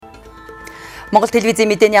Монгол телевизийн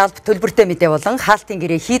мэдээний алба төлбөртэй мэдээ болон хаалтын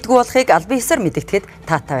гэрээ хийдгүү болохыг албан ёсоор мэдэгдэхэд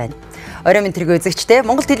таатай байна. Орой минь тэргүй үзэгчдээ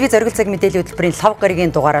Монгол телевиз оргил цаг мэдээллийн хөтөлбөрийн 5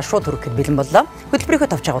 гарагийн дугаараа шууд хүрэхэд бэлэн боллоо. Хөтөлбөрийнхөө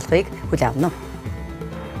товч агуулгыг хүлээн авна.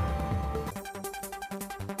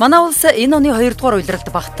 Манай улс энэ оны 2 дугаар улиралд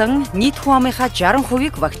багтан нийт хүн амынхаа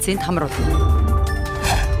 60%-ийг вакцинд хамруулна.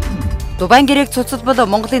 Дубайн гэрээг цуцалбал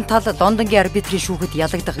Монголын тал Лондонгийн арбитрийн шүүхэд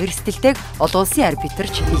ялагдах эрсдэлтэйг олон улсын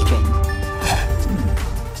арбитрч хэлж байна.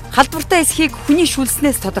 Халдвартай эсхийг хүний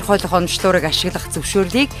шүлснээс тодорхойлох онцлогоорыг ашиглах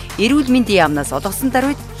зөвшөөрлийг эрүүл мэндийн яамнаас олгосон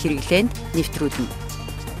даруйд хэрэглээнд нэвтрүүлнэ.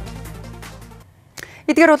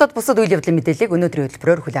 Эдгээр болоод бусад үйл явдлын мэдээллийг өнөөдрийн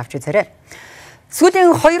хөтөлбөрөөр хүлээн авч үзээрэй.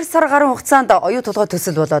 Сүүлийн 2 сар гаруй хугацаанд оюу толгой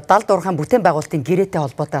төсөл болоод далд уурхайн бүтээн байгуулалтын гэрээтэй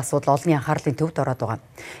холбоотой асуудал олонний анхаарлын төвд ороод байгаа.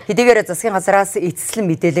 Хэдийгээр засгийн газраас эцэслэн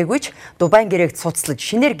мэдээлээгүйч Дубайн гэрээг цуцлаж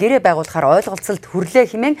шинээр гэрээ байгуулахаар ойлголцолд хүрлээ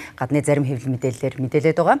хэмээн гадны зарим хэвлэл мэдээллээр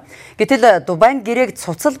мэдээлээд байгаа. Гэтэл Дубайн гэрээг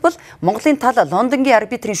цуцалбал Монголын тал Лондонгийн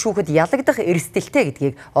арбитрийн шүүхэд ялагдах эрсдэлтэй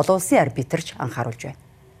гэдгийг олон улсын арбитрч анхааруулж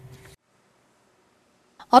байна.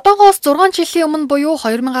 Одоогоос 6 жилийн өмнө буюу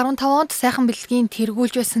 2015 онд сайхан бэлгийн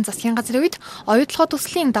тэргүүлж байсан засгийн газрын үед оюутлогоо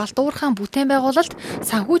төслийн далд уурхайн бүтээн байгуулалт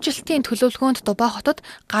санхүүжилтийн төлөвлөгөөнд Дубай хотод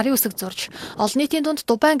гарын үсэг зурж олон нийтийн дунд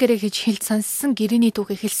Дубайн гэрээг гэж хэлж сонссон гэрээний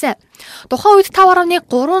түүх эхэлсэн. Тухайн үед 5.3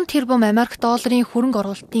 тэрбум Америк долларын хөрөнгө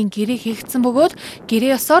оруулалтын гэрээ хийгдсэн бөгөөд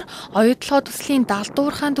гэрээ ёсоор оюутлогоо төслийн далд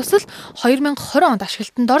уурхайн төсөл 2020 онд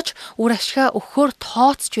ашиглалтанд орж үр ашгаа өгөхөөр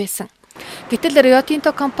тооцож байсан. Гэтэл Rio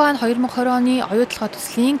Tinto компани 2020 оны оюутлогоо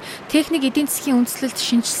төслийн техник эдийн засгийн үндэслэлд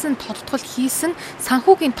шинжилсэн тодтгол хийсэн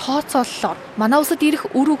санхүүгийн тооцооллоор манай улсад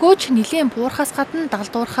ирэх үр өгөөж нэлээд буурахаас гадна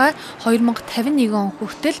далдуурхай 2051 он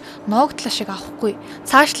хүртэл ноогдлоо шиг авахгүй.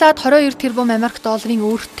 Цаашлаад 22 тэрбум Америк долларын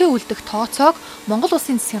өртөө үлдэх тооцоог Монгол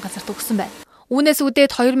улсын засгийн газарт өгсөн байна. Үүнээс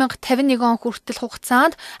үүдээд 2051 он хүртэл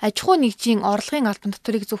хугацаанд аж ахуй нэгжийн орлогын албан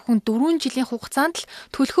татварыг зөвхөн 4 жилийн хугацаанд л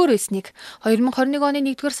төлөхөөр байсныг 2021 оны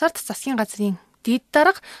 1-р сард засгийн газрын дэд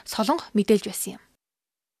дарга Солонго мэдээлж байсан юм.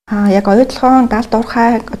 Яг оюутлогоон далд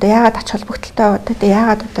уурхай одоо яагаад ач холбогдолтой одоо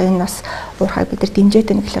яагаад одоо энэ бас уурхайг бид нар дэмжиж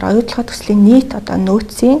байна гэхээр оюутлогоо төслийн нийт одоо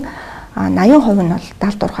нөөцийн 80% нь бол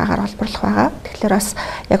далд уурхайгаар олборлох байгаа. Тэгэхээр бас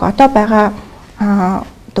яг одоо байгаа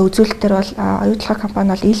одоо үзүүлэлтээр бол оюутлогоо компани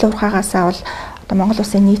бол ил уурхайгаасаа бол одоо Монгол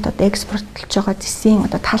улсын нийт одоо экспортлж байгаа зэсийн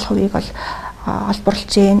одоо тал хувийг бол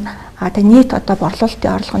олборлж байна. Тэгээ нийт одоо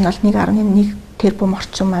борлуулалтын орлого нь бол 1.1 тэрбум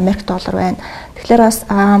орчим Америк доллар байна. Тэгэхээр бас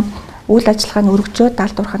үйл ажиллагаа нь өргөжөөд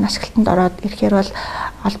далд уурхайн ашиглалтанд ороод ирэхээр бол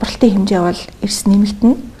олборлолтын хэмжээ бол эрс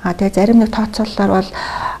нэмэгдэнэ. Тэгээ зарим нэг тооцоололоор бол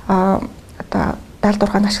одоо далд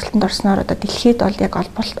уурхайн ашиглалтанд орсноор одоо дэлхийд бол яг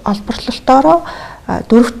олборлолтоороо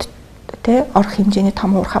дөрөвт орох хэмжээний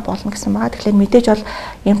том уурхай болно гэсэн байгаа. Тэгэхээр мэдээж бол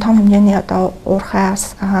ийм том хэмжээний одоо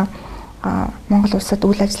уурхайас Монгол улсад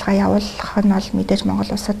үйл ажиллагаа явуулах нь бол мэдээж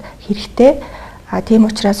Монгол улсад хэрэгтэй. Тийм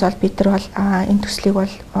учраас бол бид нар бол энэ төслийг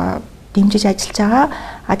бол дэмжиж ажиллаж байгаа.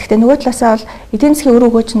 Гэхдээ нөгөө талаасаа бол эдийн засгийн өр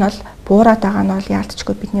өгөөж нь бол буураад байгаа нь бол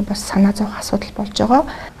яалтчгүй бидний бас санаа зовох асуудал болж байгаа.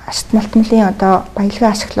 Ашигт малтмлын одоо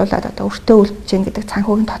баялгаа ашиглуулад одоо өртөө үлдэж гин гэдэг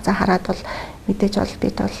санхүүгийн тооцоо хараад бол мэдээж бол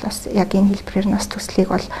бид бол бас яг энэ хэлбэрээр нас төслийг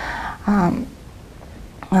бол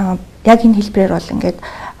яг энэ хэлбэрээр бол ингээд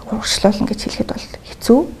урьдчилуулна гэж хэлэхэд бол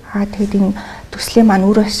хэцүү. Тэгэхэд энэ төслийн маань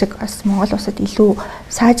үр ашиг бас Монгол улсад илүү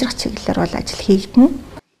сайжрах чиглэлээр бол ажил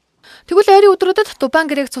хийгдэнэ. Тэгвэл ойрын өдрүүдэд Дубайн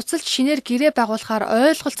гэрээг цуцалж шинээр гэрээ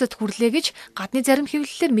байгуулахаар ойлголцод хүрлээ гэж гадны зарим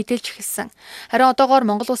хэвлэлээр мэдээлж эхэлсэн. Харин одоогоор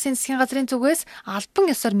Монгол улсын засгийн газрын зүгээс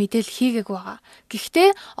албан ёсоор мэдээлэл хийгээг байгаа.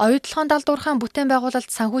 Гэхдээ оюутлогоон далд уурхайн бүтээн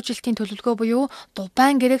байгуулалт санхүүжилтийн төлөвлөгөө буюу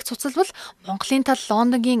Дубайн гэрээг цуцалбал Монголын тал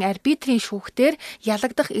Лондонгийн арбитрийн шүүхтээр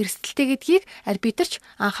ялагдах эрсдэлтэй гэдгийг арбитрч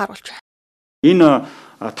анхааруулж байна. Энэ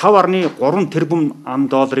 5.3 тэрбум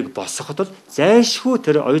долларыг босгоход бол зайлшгүй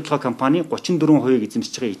тэр оюутлогоо компани 34%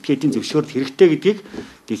 эзэмшиж байгаа этгээдийн зөвшөөрөл хэрэгтэй гэдгийг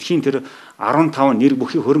дэлхийн тэр 15 нэр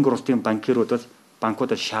бүхий хөрөнгө оруулалтын банкирууд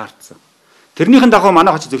банкудад шаардсан. Тэрнийхэн дагуу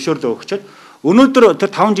манай хач зөвшөөрлөө өгчөөд өнөөдөр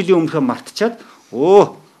тэр 5 жилийн өмнөхөө мартчихад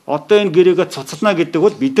одоо энэ гэрээгээ цуцална гэдэг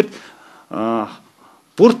бол бидэд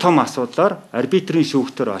бүр том асуудлаар арбитрийн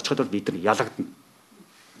шүүхтээр очиход бол бид нар ялагдана.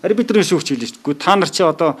 Арбитрийн шүүгч хэлж шүү. Та нар чи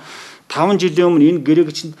одоо 5 жилийн өмнө энэ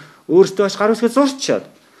гэрээг чинь өөртөө бас гар үсгээ зурчаад.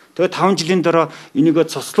 Тэгээ 5 жилийн дараа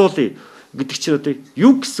энийгээ цуцлуулъя гэдэг чинь одоо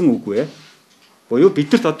юу гэсэн үг вэ? Боёо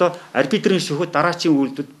бидэрт одоо арбитрийн шүүхэд дараачийн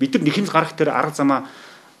үйлдэл бид нар нэхэмс гарах тэр арга замаа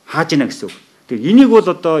хааж яана гэсэн үг. Тэгээ энийг бол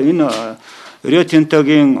одоо энэ Rio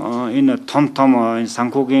Tinto-гийн энэ том энэ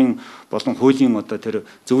санхүүгийн болон хуулийн одоо тэр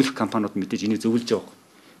зөвлөх компаниуд мэдээж энийг зөвлөж байгаа.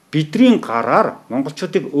 Бидний гараар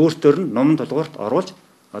монголчуудыг өөртөө нь номон толгоорт оруулж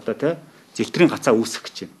одоо тэ зэвтрийн гацаа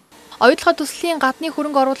үүсгэх гэж байна. Оюутлогоо төслийн гадны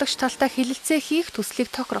хөрөнгө оруулагч талтай хэлэлцээ хийх, төслийг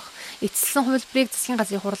тохирох, эцэслэн хувилбарыг засгийн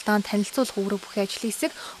газрын хуралдаанд танилцуулах үүрэг бүхий ажлын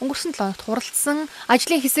хэсэг өнгөрсөн 7 хоногт хуралдсан.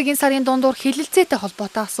 Ажлын хэсэг энэ сарын дундуур хэлэлцээтэй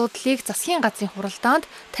холбоотой асуудлыг засгийн газрын хуралдаанд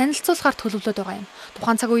танилцуулахаар төлөвлөд байгаа юм.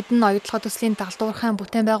 Тухайн цаг үед нь оюутлогоо төслийн дагалдуурхайн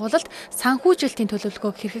бүтээн байгуулалт санхүүжилтийн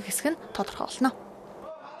төлөвлөгөөг хэрэгжих хэсэг нь тодорхой болно.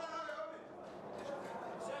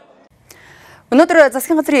 Өнөөдөр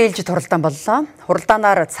засгийн газрын ээлжид хуралдаан боллоо.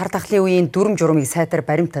 Хуралдаанаар цар тахлын үеийн дүрм журмыг сайтар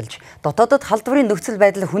баримталж, дотоодод халдварын нөхцөл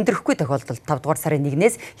байдал хүндрэхгүй тохиолдолд 5 дугаар сарын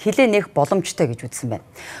 1-ээс хилээ нээх боломжтой гэж үзсэн байна.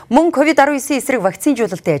 Мөн COVID-19 эсрэг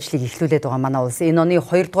вакцинжуулалтын ажлыг эхлүүлээд байгаа манай улс энэ оны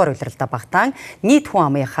 2 дугаар улиралдаа багтаан нийт хүн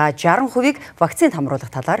амынхаа 60%-ийг вакцинд хамруулах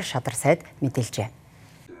талаар шадар сайд мэдээлжээ.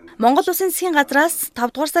 Монгол Улсын засгийн газраас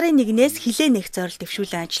 5 дугаар сарын 1-ээс хилээ нээх зорилт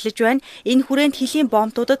дэвшүүлэн ажиллаж байна. Энэ хүрээнд хилийн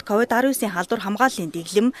бомбуудад COVID-19 халдвар хамгааллын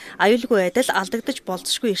дэглэм, аюулгүй байдал, алдагдаж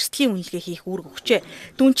болзошгүй эрсдлийн үнэлгээ хийх үүрэг өгчээ.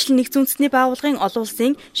 Түүнчлэн Нэгдсэн үндэсний байгууллагын олон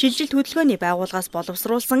улсын шилжилт хөдөлгөөний байгууллагаас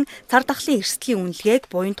боловсруулсан цар тахлын эрсдлийн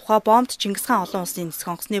үнэлгээг буян тухай бомбд Чингис хаан олон улсын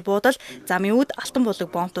нисэх онгоцны буудал, замын үд, алтан булаг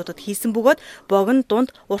бомбуудад хийсэн бөгөөд богино,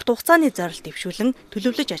 дунд, урт хугацааны зорилт дэвшүүлэн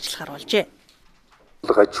төлөвлөж ажиллахаар болжээ.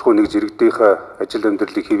 Аж ахуй нэг зэрэгдийнхээ ажил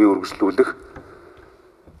амьдралыг хэвийн үргэлжлүүлэх,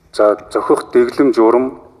 зохих дэглэм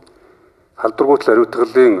журам, халдваргүйтэл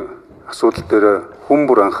хариуцлагын асуудал дээр хүн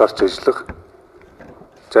бүр анхаарч ажиллах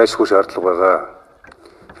зайлшгүй шаардлага байгаа.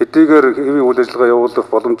 Хэдийгээр хэвийн үйл ажиллагаа явуулах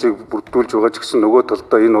боломжийг бүрдүүлж байгаа ч гэсэн нөгөө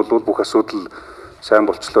талдаа энэ бол бүх асуудал сайн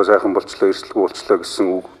болчлоо, сайхан болчлоо, эрсдэлгүй болчлоо гэсэн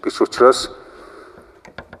үг биш учраас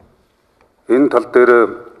энэ тал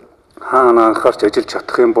дээр хаана анхаарч ажиллаж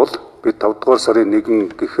чадах юм бол бид 5 дугаар сарын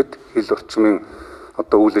 1 гэхэд хил орчмын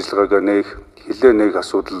үйл ажиллагаагаа нээх, хилээ нээх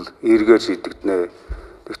асуудал эргээр шийдэгдэнэ.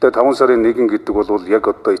 Гэхдээ 5 сарын 1 гэдэг бол яг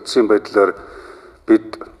эцсийн байдлаар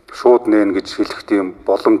бид шууд нээн гэж хэлэх тийм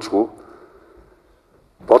боломжгүй.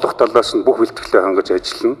 Болох талаас нь бүх бэлтгэлээ хангаж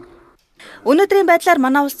ажиллана. Өнөөдрийн байдлаар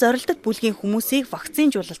манай улс зорилттой бүлгийн хүмүүсийг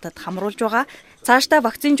вакцинжуулалтад хамруулж байгаа. Цаашдаа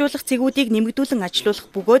вакцинжуулах цэгүүдийг нэмэгдүүлэн ажиллуулах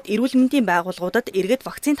бөгөөд эрүүл мэндийн байгууллагуудад иргэд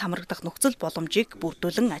вакцинд хамрагдах нөхцөл боломжийг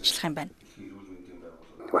бүрдүүлэн ажиллах юм байна.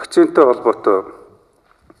 Вакцинтай холбоотой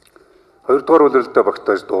 2 дугаар улиралдаа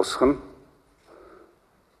багтааж дуусгах нь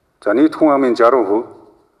нийт хүн амын 60%,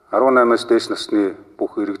 18-аас дээш насны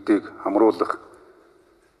бүх иргэдийг хамруулах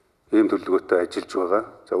ийм төлөвлөгөөтэй ажиллаж байгаа.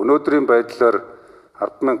 Өнөөдрийн байдлаар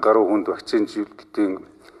 10,000 гаруй хүнд вакцинжуулалтын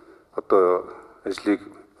ажлыг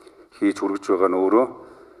хийж хүргэж байгаа нь өөрөө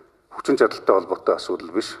хүчин чадалтай холбоотой асуудал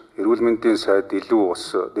биш. Эрүүл мэндийн сайд илүү бас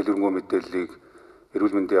дэлгэрэнгүй мэдээллийг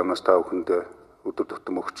эрүүл мэндийн яамнаас та бүхэнд өдөр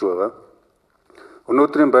тутам өгч байгаа.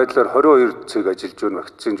 Өнөөдрийн байдлаар 22 цэг ажиллаж байна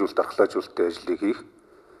вакцинжуулалт дархлаажуулалтын ажлыг хийх.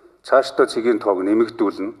 Цаашдаа цэгийн тоог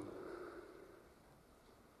нэмэгдүүлнэ.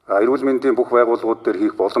 Эрүүл мэндийн бүх байгууллагууд дээр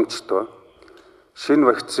хийх боломжтой. Шинэ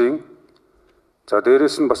вакцин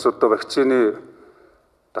дээрээс нь бас вакцины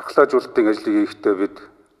дархлаажуулалтын ажлыг хийхдээ бид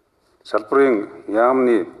салбарын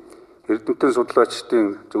яамны эрдэмтэн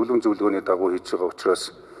судлаачдын зөвлөгөөний дагуу хийж байгаа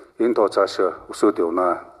учраас энэ тоо цаашаа өсөөд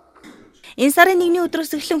явна. Энэ сарын 1-ний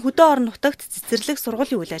өдрөөс эхлэн хөдөө орон нутагт цэцэрлэг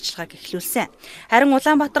сургуулийн үйл ажиллагааг эхлүүлсэн. Харин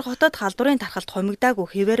Улаанбаатар хотод халдварын тархалт хомигдаагүй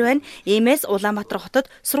хэвээр байна. Иймээс Улаанбаатар хотод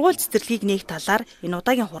сургууль цэцэрлэгийг нээх талаар энэ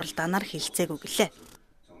удаагийн хуралдаанаар хэлэлцээг өглөө.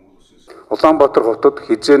 Улаанбаатар хотод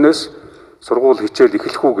хизээнээс сургууль хичээл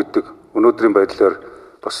эхлэх үү гэдэг өнөөдрийн байдлаар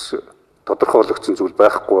бас тодорхойлогдсон зүйл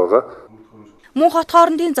байхгүй байгаа. Мөн хот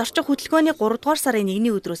хоорондын зорчих хөтөлбөрийн 3 дугаар сарын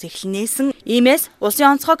 1-ний өдрөөс эхлэнээсэн. Иймээс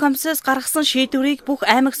Улсын онцгой комиссаас гаргасан шийдвэрийг бүх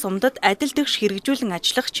аймаг сумдад адил тэгш хэрэгжүүлэн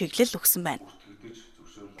ажиллах чиглэл өгсөн байна.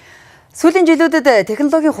 Сүүлийн жилүүдэд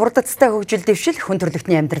технологийн хурдцтай хөгжил дэвшил хүн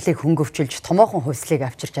төрөлхтний амьдралыг хөнгөвчилж томоохон хувьслыг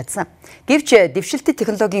авчирч чадсан. Гэвч дэвшилтэд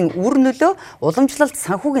технологийн үр нөлөө уламжлалт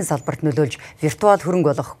санхүүгийн салбарт нөлөөлж виртуал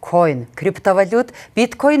хөрөнгө болох койн, криптовалют,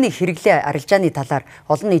 биткойны хэрэглээ арилжааны талаар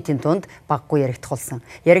олон нийтийн дунд баггүй яригдах болсон.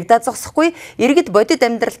 Яригдаа зогсохгүй иргэд бодит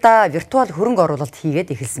амьдралдаа виртуал хөрөнгө оруулалт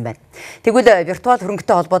хийгээд эхэлсэн байна. Тэгвэл виртуал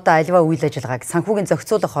хөрөнгөтэй холбоотой аливаа үйл ажиллагааг санхүүгийн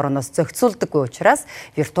зохицуулах орноос зохицуулдаггүй учраас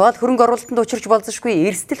виртуал хөрөнгө оруулалтанд учирч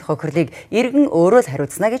болзошгүй эрсдэл хохирлыг иргэн өөрөө л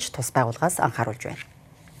хариуцна гэж тус байгууллагаас анхааруулж байна.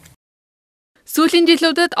 Сүүлийн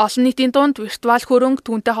жилүүдэд олон нийтийн дунд виртуал хөрөнгө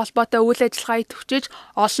түүнтэй холбоотой үйл ажиллагааг төвчиж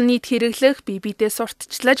олон нийт хэрэглэх, бие биедээ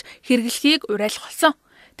сурталчлаж хэрэглэхийг уриалах болсон.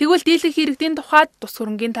 Тэгвэл дийлэх иргэдийн тухайд тус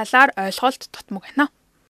хөрөнгөний талаар ойлголт тутмаг байна.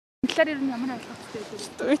 Энэ талаар ер нь ямар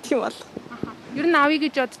ойлголттой вэ? Тийм бол. Ер нь авъя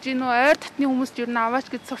гэж бодож гин үү? Ойр татны хүмүүст ер нь аваач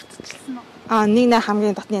гэж сурталчилсан уу? Нэг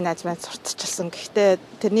хамгийн дотны найз маань сурталчилсан. Гэхдээ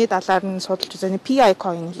тэрний далаар нь судалж үзээ PI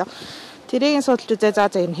coin л. Тэрийг судалж үзээ за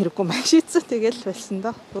ер нь хэрэггүй маш шийдсэн. Тэгэл болсон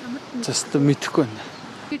доо. Зөвхөн мэдэхгүй байна.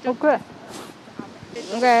 Үгүй.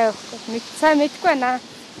 Ингээ сайн мэдэхгүй байна.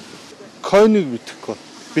 Coin-ыг мэдэхгүй.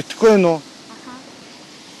 Биткойн уу?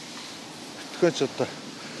 Мэдхгүй ч одоо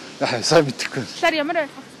сайн мэдхгүй. Тэгэхээр ямар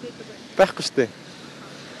ойлголт байдаг вэ? Байхгүй шүү дээ.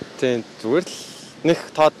 Тийм зүгээр л нэг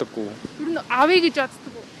тоодоггүй. Юу н авъя гэж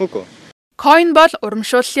боддог уу? Үгүй. Coin бол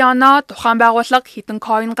урамшууллын оноо тухайн байгууллага хідэн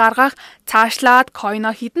coin гаргах, цаашлаад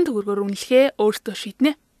coin-о хідэн төгрөгөөр үнэлэхээ өөртөө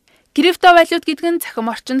шийднэ. Криптовалют гэдэг нь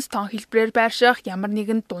цахим орчинд тон хэлбэрээр байрших ямар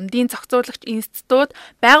нэгэн дундын зохицуулагч институт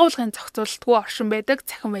байгууллагын зохицуулалтгүй оршин байдаг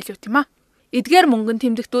цахим валют юм а. Эдгээр мөнгөн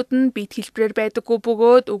тэмдэгтүүд нь бит хэлбэрээр байдаггүй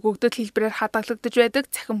бөгөөд өгөгдөл хэлбэрээр хадгалагдаж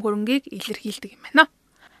байдаг цахим хөрөнгийг илэрхийлдэг юм байна.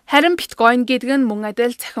 Харин биткойн гэдэг нь мөн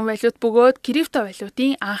адил цахим валют бөгөөд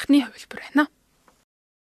криптовалютын анхны хувилбар байна.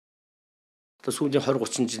 Сүүлийн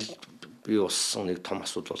 20-30 жил бий болсон нэг том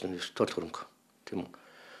асуудал бол энэ виртуал хөрөнгө. Тийм үү?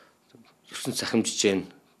 ертөнц захимжиж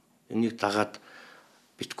байна. Энийг дагаад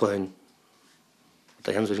биткойн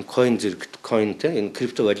одоо янз бүрийн coin зэрэг coin те энэ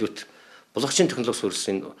криптовалют блокчейн технологи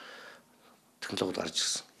суурьсан технологиуд гарч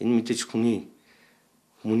ирсэн. Энэ мэдээж хүний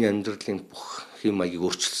амьдралын бүх хэм маягийг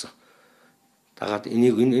өөрчилсөн. Дагаад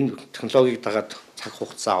энэ технологиг дагаад цаг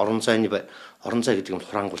хугацаа орон зай гэдэг юм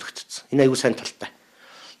хураангуулагдсан. Энэ аюул сайн талтай.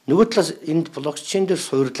 Нөгөө талаас энэ блокчейн дээр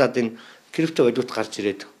суурьлаад энэ криптовалют гарч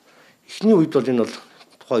ирээд эхний үед бол энэ бол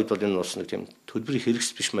тухайн үед бол энэ бас нэг тийм төлбөрийн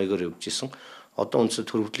хэрэгс биш маягаар явж исэн. Одоо үнэхээр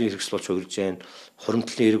төрөвдлийн хэрэгс болж хувирж байна.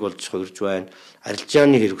 Хуримтлалын хэрэг болж хувирж байна.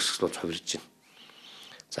 Арилжааны хэрэгс болж хувирж байна.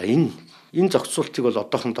 За энэ зохицуултыг бол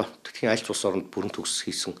одоохондоо тэгхийн аль ч улс оронд бүрэн төгс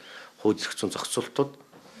хийсэн хууль эрх зүйн зохицуултууд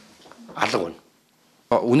алга байна.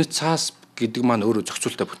 Үнэт цаас гэдэг маань өөрөө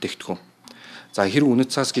зохицуулалтаа бүтээгдэхүүн. За хэрэг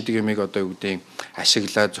үнэт цаас гэдэг ямиг одоо юу гэдэг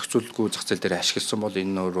ашиглаад зохицуулалтгүй зах зээл дээр ашигласан бол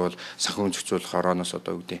энэ нөр бол санхүүгийн зохицуулах орооноос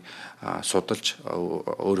одоо юу гэдэг судалж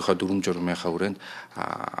өөрийнхөө дүрм журмынхаа хүрээнд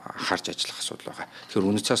харж ажиллах асуудал байгаа. Тэгэхээр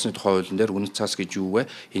үнэт цаасны тухай хуулийн дээр үнэт цаас гэж юу вэ?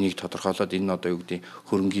 Энийг тодорхойлоод энэ одоо юу гэдэг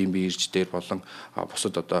хөрөнгийн бирж дээр болон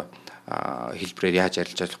бусад одоо хэлбэрээр яаж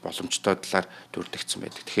арилжаалах боломжтой талаар дүрдэгдсэн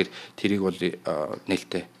байдаг. Тэгэхээр тэрийг бол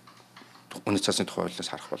нээлттэй үнэт цаасны тухай хуулиас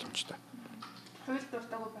харах боломжтой. Хууль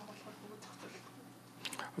дуртаагүй байгууллагууд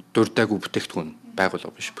дуртаагүй бүтээгдэхүүн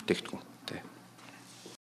байгууллага биш бүтээгдэхүүн.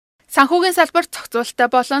 Санхүүгийн салбарт зохицуулалттай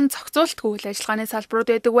болон зохицуулалтгүй үйл ажиллагааны салбарууд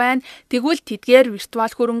байдаг байна. Тэгвэл тэдгээр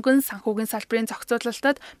виртуал хөрөнгөн санхүүгийн салбарын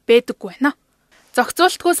зохицуулалтад байдаггүй байна.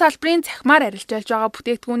 Зохицуулалтгүй салбарын захимаар арилжаалж байгаа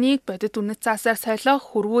бүтээгдэхүүнийг бодит үнэт цаасаар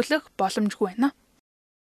солих, хөрвүүлэх боломжгүй байна.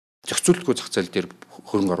 Зохицуулалтгүй зах зээл дээр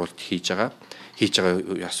хөрөнгө оруулалт хийж байгаа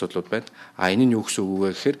асуудлууд байна. Энэ нь юу гэсэн үг вэ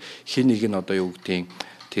гэхээр хин нэг нь одоо юу гэдгийг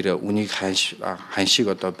тэр үнийг ханшиг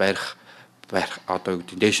одоо барих одоо юу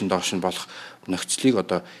гэдэг дээш нь доош нь болох нөхцөлийг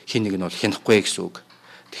одоо хин нэг нь бол хянахгүй гэсэн үг.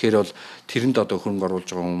 Тэгэхээр бол тэрэнд одоо хөрөнгө оруулж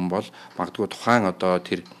байгаа хүн бол магадгүй тухайн одоо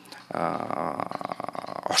тэр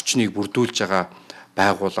орчныг бүрдүүлж байгаа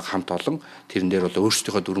байгууллага хамт олон тэрэн дээр бол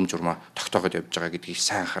өөрсдийнхөө дүрм журмаа тогтооход явж байгаа гэдгийг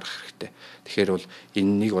сайн анхаарах хэрэгтэй. Тэгэхээр бол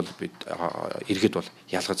энэнийг бол бид иргэд бол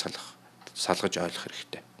салгаж ойлгох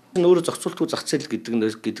хэрэгтэй. Өөрөө зохицуултгүй зах зээл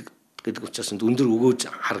гэдэг учраас өндөр өгөөж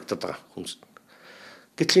харагдаад байгаа хүмүүс.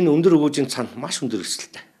 Гэтэл энэ өндөр өгөөжийн цаана маш өндөр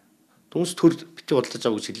эрсдэлтэй. Түнс төр бити худалдаж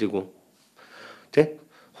авах гэж хэлээгүй. Тэ?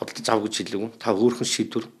 Худалдаж авах гэж хэлээгүй. Та өөрхөн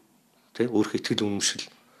шийдвэр, тэ? Өөрхөн итгэл үнэмшил,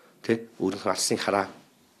 тэ? Өөрхөн алсын хараа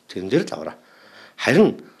тэрэн дээр л аваарай.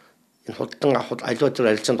 Харин энэ худалдан аливаа төр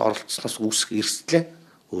арилжаанд оролцсноос үүсэх эрсдлээ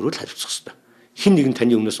өөрөө л хариуцах хэрэгтэй. Хэн нэгэн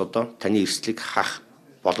таны өмнөөс одоо таны эрсдлийг хаах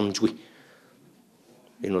боломжгүй.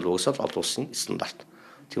 Энэ бол уусаал олон улсын стандарт.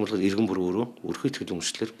 Тийм болохоор иргэн бүр өөрөө өөрхөн итгэл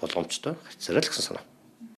үнэмшлэр боломжтой хацаарай л гэсэн санаа.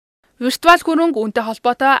 Виртуал хөрөнгө үүнтэй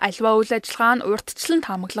холбоотой аливаа үйл ажиллагаа нь урьдчилан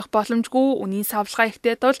таамаглах боломжгүй, үнийн савлгаа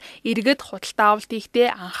ихтэй тул иргэд худалдаа авалт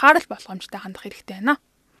хийхдээ анхаарал болгоомжтой хандах хэрэгтэй байна.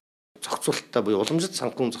 Зохицуулалттай буюу уламжит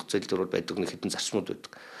санхүүгийн зах зээл дээр бол байдаг нэг хэдэн зарчмууд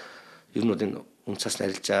байдаг. Ер нь бол энэ үн цасны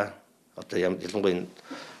арилжаа одоо ялангуяа энэ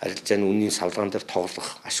арилжааны үнийн савлгаан дээр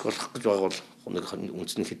тоглох, ашиглах гэж байгаа бол нэг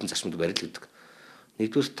үндэсний хэдэн зарчмууд барил гэдэг.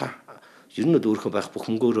 Нэгдүгээр та ер нь өөрийнхөө байх бүх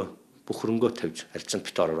хөрөнгөө тавьж арилжаанд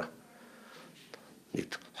бит ороорой.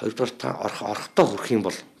 Нэгд. Хоёрдугаар та орохтой хүрэх юм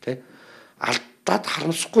бол тий алдаад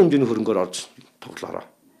харамсахгүй хэмжээний хөрөнгөөр орж тоглоорой.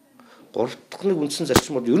 Гурав дахь нэг үндсэн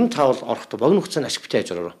зарчмууд ер нь та бол орохдоо богино хугацаанд ашиг битээ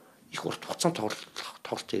хийж ороорой. Их урт хугацаанд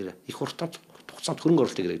тоглолт хийгээрэй. Их хугацаанд хөрөнгө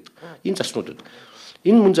оруулалт хийгээрэй гэдэг. Энэ зарчмууд байдаг.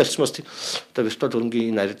 Энэ мөн зарчмаас одоо виртуал хөрөнгөний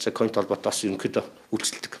энэ арилжаа coin толботоос ерөнхийдөө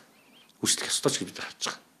үйлчлэх ёстой гэж бид харж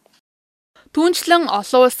байгаа. Түүнчлэн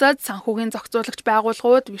олон улсад санхүүгийн зохицуулагч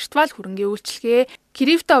байгууллагууд виртуал хөрөнгийн үйлчилгээ,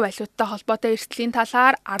 криптовалюттай холбоотой эрсдлийн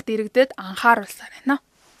талаар ард иргэдэд анхааруулсаар байна.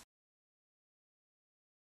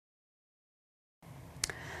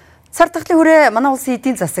 Сар дахлын хүрээ манай улсын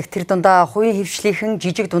эдийн засаг тэр дундаа хувийн хэвшлийнхэн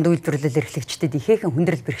жижиг дунд үйлдвэрлэл эрхлэгчдэд ихээхэн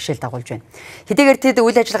хүндрэл бэрхшээл дагуулж байна. Хэдийгээр тэд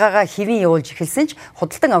үйл ажиллагаагаа хэвийн явуулж эхэлсэн ч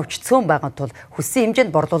худалдан авч цөөн байгаа тул хүссэн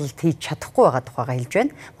хэмжээнд борлуулалт хийж чадахгүй байгаа тухайга хэлж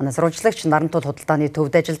байна. Манай сурвалжлагч Нарантул худалдааны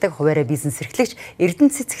төвд ажилладаг хуваарай бизнес эрхлэгч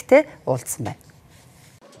Эрдэнэ Цэцэгтэй уулзсан байна.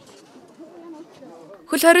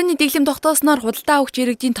 Хөл хорионы дэглэм тогтоосноор худалдаа авах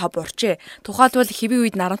иргэдийн тав буурчээ. Тухайлбал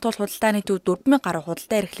хэвийн үед Нарантул худалдааны төв 4,000 гаруй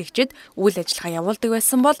худалдаа эрхлэгчид үйл ажиллагаа явуулдаг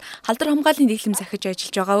байсан бол халдвар хамгааллын дэглэм сахиж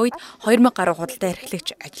ажиллаж байгаа үед 2,000 гаруй худалдаа эрхлэгч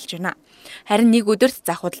ажиллаж байна. Харин нэг өдөрт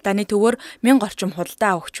зах худалдааны төвөөр 1000 орчим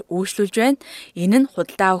худалдаа авахч үйлчлүүлж байна. Энэ нь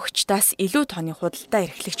худалдаа авахчдаас илүү тооны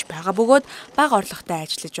худалдаа эрхлэгч байгаа бөгөөд бага орлоготой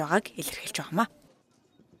ажиллаж байгааг илэрхийлж байгаамаа.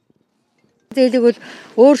 Зээлийг бол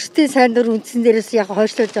өөрсдийн сайн дур үндсэн дээрээс яг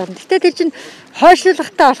хойшлуулж байгаа. Гэхдээ тэр чинь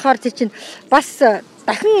хойшлуулахтаа болохоор тэр чинь бас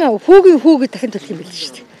дахин хүүгийн дахин төлөх юм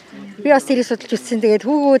биш шүү дээ. Би бас тэрийг судалж үзсэн. Тэгээд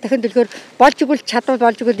хүүгөө дахин төлөхөөр болж игэл чадвал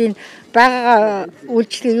болж игэл энэ байгаа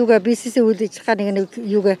үйлчлэг юугаа бизнесийн үйл ажиллагаа нэг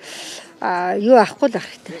юугаа юу авахгүй л ах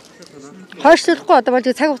хэрэгтэй. Хойшлуулахгүй одоо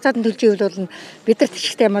болж цаг хугацаанд төлж ивэл бид нар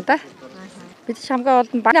тишгтэй юм да. Бид шамгаа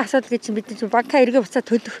бол банкны асуудал гэж чинь бид чинь банкаа эргээ буцаад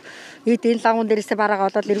төлөх үед энэ лагуун дээрээсээ бараагаа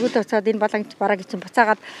болоод эргүүлээ буцаад энэ бараагийн чинь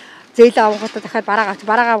буцаагаад зээл авангуудаа дахиад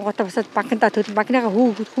бараагаа авангуудаа буцаад банкндаа төлөх банкныхаа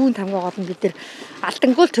хүүн тамгаа гол нь бид нар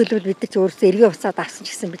алтангуул төлөвлөл бид нар ч өөрөөсөө эргээ буцаад авсан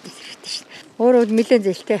ч гэсэн бид нар хэрэгтэй шин. Өөрөө нэлээд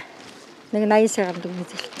зээлтэй. Нэг 80 сая гаруй төгрөгийн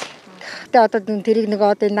зээлтэй. Гэтэ одоо тэрийг нэг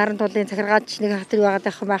одоо Нарантулын захиргаач нэг хатар байгаад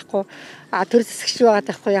байх юм байхгүй. Төр засагч байгаад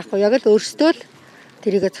байхгүй яахгүй. Яг л өөрсдөө л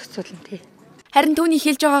тэрийгэ зохицуулна тий. Харин түүний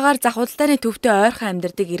хэлж байгаагаар зах худалдааны төвтэй ойрхон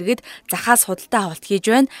амьдардаг иргэд захаас худалдаа авалт хийж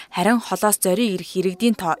байна. Харин холоос зориг ирэх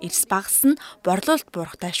иргэдийн тоо эрс багас нь борлуулалт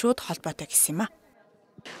буурахтай шууд холбоотой гэсэн юм а.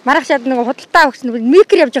 Маргааш нэг худалдаа авахч нэг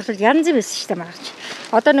микро явж байгаа янз юм байсан шүү дээ маргааш.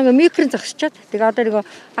 Одоо нэг микрын зогсчоод тэгээ одоо нэг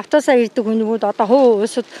автобусаар ирдэг хүмүүд одоо хөө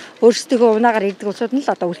улсууд өөрсдөө унаагаар ирдэг улсууд нь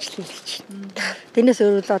л одоо үйлчлүүлж байна. Тэрнээс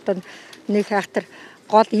өөр л одоо нэг хайтар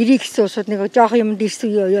гол ирэх гэсэн улсууд нэг жоох юмд ирсэн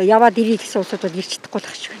яваад ирэх гэсэн улсууд бол ирч чадахгүй л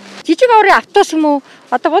ах шиг байна. Жижиг аврын автобус юм уу?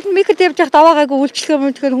 Одоо гол микрод явж явах даваагайг үйлчлэх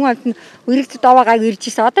юм тэгэхээр хүн амт нь өргөд даваагайг ирж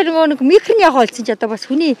ийсэн. Одоо нэг микроны явах болсон ч одоо бас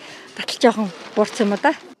хүний татал жоохон буурсан юм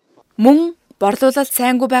да. Мөн борлуулалт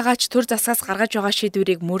сайнгүй байгаа ч төр засгаас гаргаж байгаа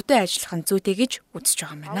шийдвэрийг мөрдөө ажиллах нь зүйтэй гэж үзэж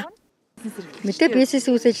байгаа юм байна. Мэдээ бизнес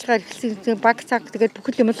үйл ажиллагаа эрхлсэн банк цаг тэгээд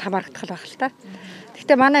бүхэл юм л хамаарагдах байх л та.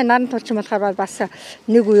 Гэхдээ манай Нарантулч юм болохоор бас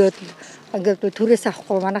нэг үеуд ингээд түрээс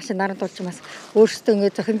авахгүй манай чинь Нарантулч бас өөрсдөө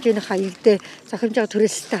ингээд зохимжийнхаа ирдээ зохимжоо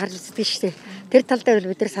түрээстэй харж үздэг шүү дээ. Тэр тал дээр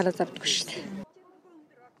бид нар санаа зовдгоо шүү дээ.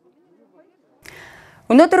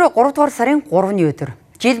 Өнөөдөр 3 дугаар сарын 3-ны өдөр.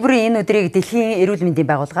 Жил бүрийн энэ өдрийг Дэлхийн эрүүл мэндийн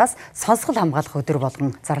байгууллагаас сонсгол хамгаалах өдөр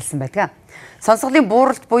болгон зарласан байдаг. Сонсголын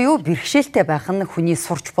бууралт буюу бэрхшээлтэй байх нь хүний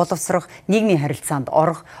сурч боловсрох, нийгмийн харилцаанд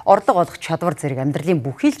орох, орлого олох чадвар зэрэг амьдралын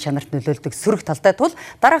бүхий л чанарт нөлөөлдөг сөрөг талтай тул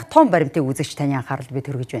дараах том баримтыг үзэгч таны анхаарал бид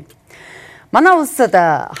хүргэж байна. Манай улсад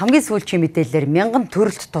хамгийн сүүлчийн мэдээлэлээр 1000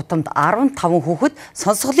 төрөлт тутамд 15 хүүхэд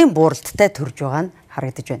сонсголын бууралттай төрж байгаа нь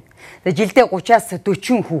харагдаж байна. Жилдээ 30-аас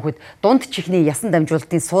 40 хүүхэд дунд чихний ясан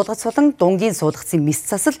дамжуулалтын суулгац болон дунгийн суулгацын мэс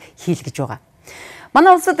засал хийлгэж байгаа.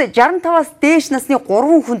 Манай улсад 65-аас дээш насны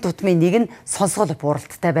 3 хүн тутмын нэг нь сонсгол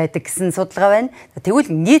бууралттай байдаг гэсэн судалгаа байна.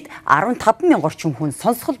 Тэгвэл нийт 15,000 орчим хүн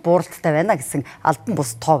сонсгол бууралттай байна гэсэн албан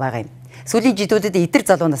бус тоо байгаа юм. Сүүлийн жилүүдэд эдэр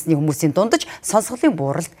залуу насны хүмүүсийн дундаж сонсголын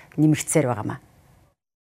бууралт нэмэгдсээр байгаамаа.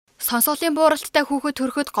 Сонсголын бууралттай хүүхэд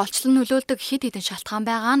төрөхөд голчлон нөлөөлдөг хэд хэдэн шалтгаан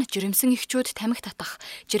байгаа нь жирэмсэн эхчүүд тамхи татах,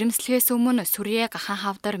 жирэмслэхээс өмнө сүрье, gaхан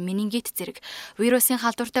хавдар, менингит зэрэг вирусын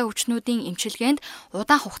халдвартай өвчнүүдийн эмчилгээнд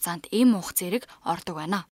удаан хугацаанд эм уух зэрэг ордог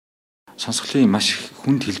байна. Сонсголын маш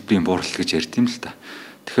хүнд хэлбэрийн бууралт гэж ярьд юм л та.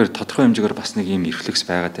 Тэгэхээр тодорхой хэмжээгээр бас нэг юм рефлекс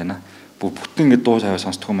байгаад байна. Бүтэн ингэ дуу цаваа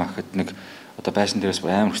сонсдог юм аа гэхэд нэг одоо байшин дээрээс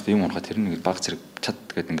амар хөстэй юм унахад тэр нэг баг зэрэг чад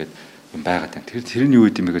гэдэг ингээд юм байгаад байна. Тэр нь юу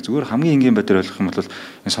гэдэг юм бэ гэхээр зүгээр хамгийн энгийн байдлаар ойлгох юм бол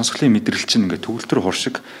энэ сонсголын мэдрэл чинь ингээд төгөлтөр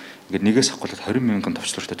хуршиг ингээд нэгээс хавхуулаад 20,000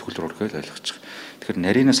 товчлууртай төгөлтөр хур гэж ойлгож байгаа. Тэгэхээр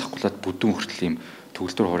нарийнаас хавхуулаад бүдүүн хүртэл юм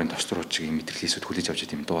төгөлтөр хуурын товчлуур чиг юм мэдрэл хийсүүд хүлээж авч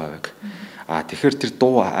идэм дуу авиг. Тэгэхээр тэр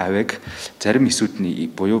дуу авиг зарим эсүүд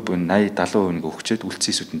нь буюу 80 70% өгчөөд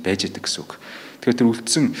үлдсэн эсүүд нь байж идэг гэсэн үг. Тэгэхээр тэр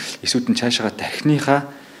үлдсэн эсүүд нь цаашаа тархиныхаа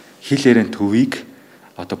хил ярен төвийг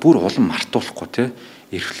одоо бүр улам мартуулахгүй те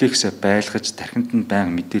рефлексээ байлгаж тархинд нь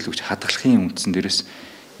байнга мэдээлэл өгч хадгалахын үндсэн дээрээс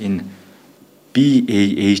энэ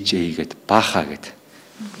BAHA гэдэг бааха гэдэг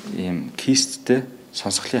ийм кисттэй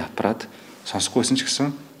сонсголын аппарат сонсохгүйсэн ч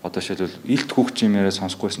гэсэн одоо шилбэл илт хүүхч юмараа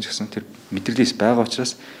сонсохгүйсэн ч гэсэн тэр мэдрэлээс байгаа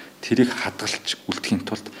учраас тэрийг хадгалж үлдэхийн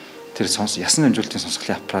тулд тэр ясан дамжуулалтын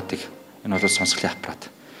сонсголын аппаратыг энэ бол сонсголын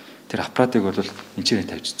аппарат. Тэр аппаратыг бол энэчээр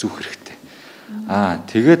тавьж зүүх хэрэгтэй.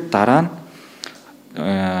 Тэгээд дараа нь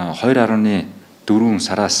 2.4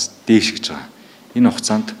 сараас дээш гэж байгаа. Энэ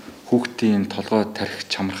хугацаанд хүүхдийн толгой тарих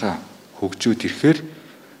чамархаа хөгжөөд ирэхээр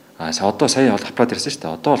одоо сая аппарат ярьсан шүү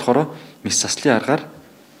дээ. Одоо болохоор мис заслын аргаар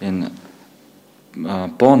энэ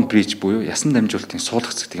bone bridge буюу ясан дамжуулалтын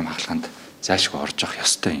суулгах цэгтийн хагалгаанд зайлшгүй орж явах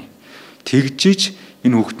ёстой юм. Тэгжиж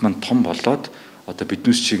энэ хүүхэд маань том болоод одоо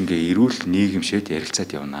биднээс шиг ингээ эрүүл нийгэмшээд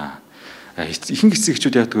ярилцаад явнаа. Ихэнх эцэг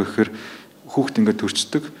эхчүүд яадаг вэ гэхээр хүүхэд ингээ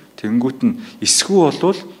төрчдөг. Тэнгүүт нь эсхүү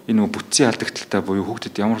болвол энэ бүтцийн алдагдaltaй буюу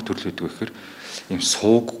хүүхдэд ямар төрөл өгдөг вэ гэхээр ийм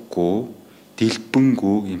сууггүй,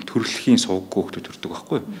 дэлбэнгүй, ийм төрөлхийн сууггүй хүүхдүүд төрдөг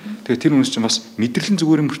байхгүй. Тэгээ тэр хүмүүс чинь бас мэдрэлэн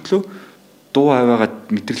зүгээр юм мөртлөө дуу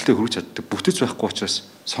аваагаад мэдрэлдээ хүрч чаддаг. Бүтэц байхгүй учраас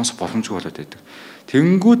сонсох боломжгүй болоод байдаг.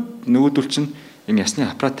 Тэнгүүд нөгөөдөл чинь энэ ясны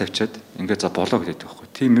аппарат тавьчаад ингээд за болоо гэдэг байхгүй.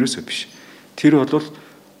 Тийм ерөөсөө биш. Тэр бол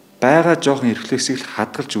байгаа жоохон рефлексийг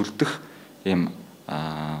хадгалж үлдэх ийм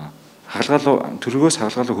хагалгаалуу төргөөс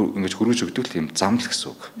хагалгаалуу ингэж хөргөж өгдөг тийм замл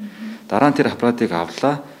гэсэн үг. Дараа нь тэр аппаратыг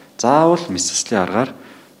авлаа. Заавал мисцлын аргаар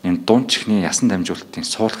энэ дунд чихний ясан дамжуулалтын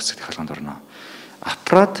суулгах цэгт хаалганд орно.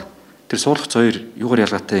 Аппарат тэр суулгах зоёр юугаар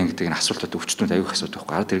ялгаатай юм гэдэг энэ асуултад өвчтнүүд аюулгүй асуудаг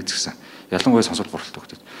байхгүй. Ард хэрэгжсэн. Ялангуяа сонсол буралтай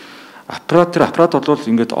хөгдөд. Аппарат бол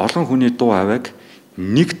ингээд олон хүний дуу авайг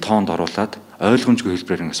нэг тоонд оруулаад ойлгомжгүй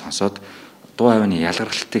хэлбэрээр ингэ сонсоод дуу авааны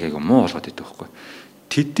ялгаралтыг аягүй муу болгоод идэв байхгүй.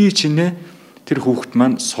 Тэдний чинээ тэр хүүхэд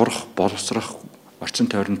маань сурах, боловсрох,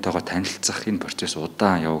 орчин тойронтойгоо танилцах энэ процесс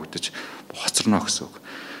удаан явагдаж хоцорно гэсэн үг.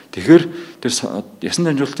 Тэгэхээр тэр ясан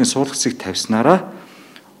дамжуулалтын суулгацыг тавьснараа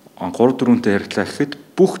 3-4-тэй ярилцлаа гэхэд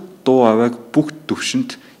бүх дуу авайг бүх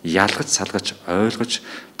төвшөнд ялгаж салгаж ойлгож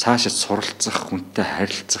цаашаа суралцах, хүнтэй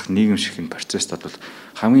харилцах, нийгэмших энэ процессд бол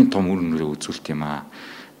хамгийн том үр нөлөө үзүүлдэг юм аа.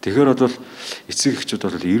 Тэгэхээр бол эцэг эхчүүд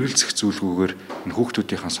бол эргэлзэх зүйлгүйгээр энэ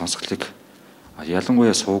хүүхдүүдийн сонсголыг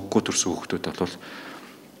ялангуяа сууггүй төрсөн хүүхдүүд бол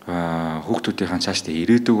хүүхдүүдийн цаашдаа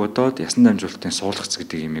ирээдүг бодоод ясан дамжуулалтын суулгац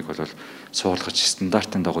гэдэг имийг бол суулгаж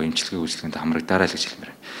стандартын дагуу эмчилгээ үйлчлэгэнд хамрагдаарай л гэж хэлмээр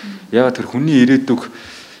байна. Яагаад тэр хүний ирээдүг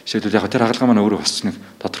жишээлбэл яг тэр хагалгаа маань өөрөө бас нэг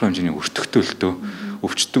тодорхой хэмжээний өртөгтэй л дөө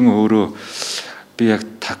өвчтөн өөрөө би яг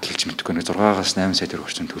таг хэлж мэдгүй нэг 6-аас 8 сая төгрөг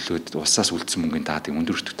орчим төлөөд улсаас үлдсэн мөнгөний даадаг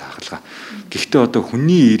өндөр өртөгтэй хагалгаа. Гэхдээ одоо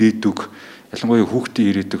хүний ирээдүг ялангуяа хүүхдийн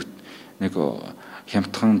ирээдүг нэг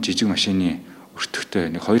хямдхан жижиг машины өртөгтэй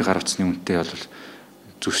нэг 2 гар утасны үнэтэй бол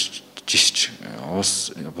зүсч жишч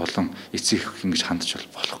уус болон эцэг ингэж хандж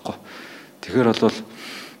болохгүй. Тэгэхээр бол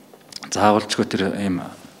заавалчгүй тэр ийм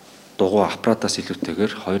дугуй аппаратаас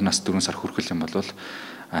илүүтэйгээр 2 нас 4 сар хүрэх юм бол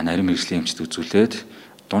нарийн мэргэжлийн эмчд үзүүлээд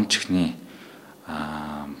дунд чихний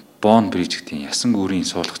bone bridge гэдэг ясан гүүрийн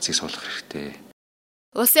суулгацыг суулгах хэрэгтэй.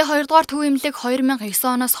 Улсын 2 дугаар төв эмнэлэг 2009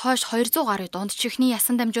 оноос хойш 200 гаруй дунд чихний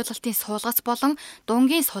ясан дамжуулалтын суулгац болон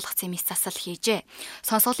дунгийн суулгацын мис засал хийжээ.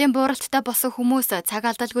 Сонсголын бууралттай болсон хүмүүс цаг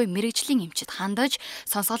алдалгүй мэргэжлийн эмчид хандаж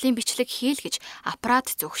сонсголын бичлэг хийлгэж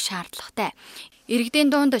аппарат зөөх шаардлагатай.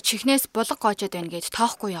 Иргэдийн дунд чихнээс булга гоожод байна гэж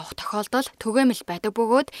тоохгүй явах тохиолдол түгээмэл байдаг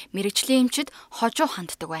бөгөөд мэргэжлийн эмчид хожуу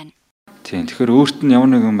ханддаг байна. Тийм. Тэгэхээр өөрт нь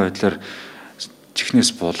ямар нэгэн байдлаар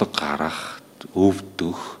чихнээс булга гарах,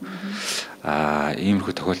 өвдөх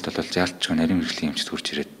иймэрхүү тохиолдол бол ялцгүй нарийн мэргэжлийн эмчид хурж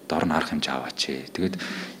ирээд дор нь арга хэмжээ аваач. Тэгээд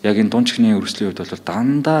яг энэ дунд чихний өрсөлийн үед бол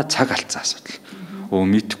дандаа цаг алдсан асуудал.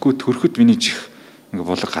 Мэдхгүй төрөхөд миний чих ингээ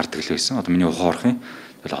булга гардаг л байсан. Одоо миний ухаан орох юм.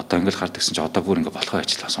 Тэгэл одоо ингээл гардаг гэсэн чи одоо бүр ингээ болохоо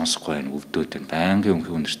ажиллаа сонсохгүй байна, өвдөөд байна. Байнгын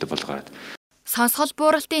өмхий үнэртэй булга гараад. Сонсгол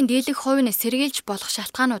бууралтын дийлэх хувь нь сэргийлж болох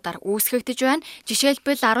шалтгаануудаар үүсгэгдэж байна.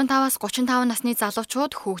 Жишээлбэл 15-аас 35 насны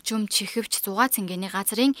залуучууд хөгжим, чихвч, зугаа цэнгэний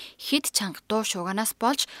газрын хэд чанга дуу шууганаас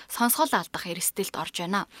болж сонсгол алдах эрсдэлд орж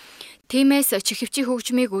байна. Тиймээс чихвчийн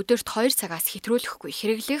хөгжмийг өдөрт 2 цагаас хэтрүүлэхгүй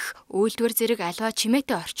хэрэглэх, үйлдвэр зэрэг аливаа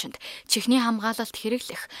чимээтэй орчинд чихний хамгаалалт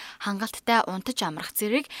хэрэглэх, хангалттай унтаж амрах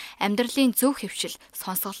зэрэг амьдралын зөв хэвшил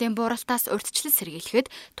сонсголын бууралтаас урьдчилан сэргийлэхэд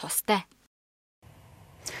тустай.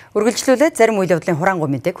 Үргэлжлүүлээд зарим үйл явдлын хураангуй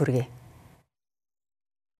мэдээг хүргэе.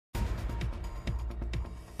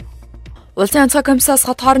 Улсын онцгой комиссаас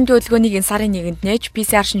хот хоорондын хөдөлгөөнийг энэ сарын 1-нд нээж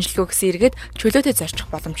PCR шинжилгээ өгсөн иргэд чөлөөтэй зорчих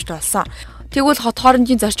боломжтой болсон. Тэгвэл хот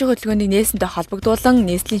хоорондын зорчих хөдөлгөөнийг нээсэнтэй холбогдуулан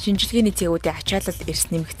нийслэлийн шинжилгээний цэгүүдийн ачаалал эрс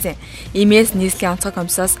нэмэгдсэн. Иймээс нийслэлийн онцгой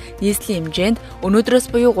комиссаас нийслэлийн хэмжээнд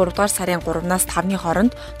өнөөдрөөс буюу 3 дугаар сарын 3-наас 5-ны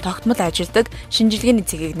хооронд тогтмол ажилдаг шинжилгээний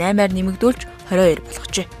цэгийг 8-аар нэмэгдүүлж 22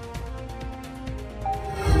 болгожээ.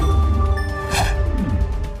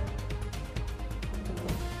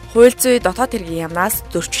 Хууль зүйн дотоод хэргийн яамнаас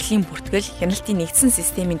зөрчлийн бүртгэл, хяналтын нэгдсэн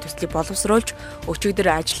системийн төслийг боловсруулж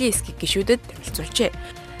өчигдөр ажлын эсхийг гишүүдэд танилцуулжээ.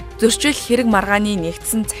 зөрчил хэрэг маргааны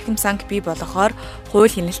нэгдсэн цахим санг бий болгохоор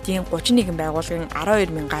хууль хяналтын 31 байгууллагын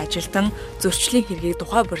 12,000 ажилтан зөрчлийн хэргийг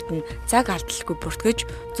тухай бүрд нь цаг алдалгүй бүртгэж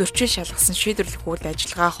зөрчил шалгасан шийдвэрлэх үйл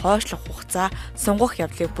ажиллагаа хойшлох хугацаа сунгах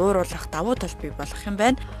явдлыг бууруулах давуу тал бий болох юм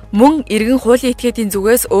байна. Мөн иргэн хуулийн этгээдийн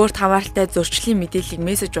зүгээс өөрт хамааралтай зөрчлийн мэдээллийг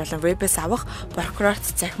мессеж болон вебээс авах прокурорт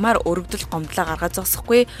захимаар өргөдөл гомдлоо гаргаж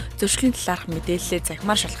зогсохгүй зөрчлийн талаарх мэдээлэлээ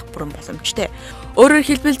захимаар шалгах бүрэн боломжтой. Өөрөөр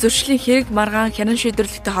хэлбэл зөрчлийн хэрэг маргаан хянан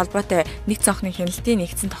шийдвэрлэхтэй холбоотой нэг цонхны хяналтын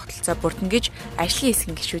нэгдсэн тогтолцоо бүрдэн гэж ажлын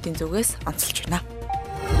хэсгийн гишүүдийн зүгээс онцолж байна.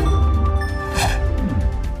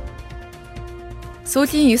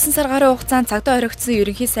 Сүүлийн 9 сар гаруй хугацаанд цагдаа хоригдсон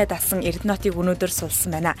ерөнхий сайд асан Эрдэнэтийг өнөөдөр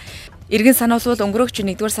сулсан байна. Иргэн сануулвал өнгөрөөч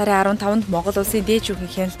 1-р сарын 15-нд Монгол улсын дээд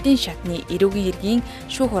шүүхийн хяналтын шатны эрүүгийн иргэн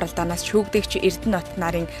шүүх хуралдаанаас шүүгдэгч Эрдэнэт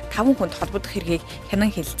нарын 5 хүнд холбогдох хэргийг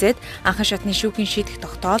хянан хэлэлцээд анхан шатны шүүхийн шийдэх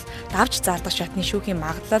тогтоол, давж заардах шатны шүүхийн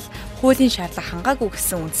магадлал, хуулийн шаардлага хангаагүй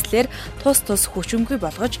гэсэн үндслээр тус хүчингүй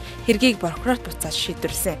болгож хэргийг прокурорт буцааж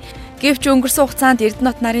шийдвэрлсэн. Гэвч өнгөрсөн хугацаанд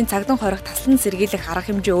Эрдэнэт нарын цагдан хорих таслан сэргийлэх арга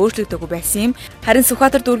хэмжээ өөрчлөгдөөгүй байсан юм. Харин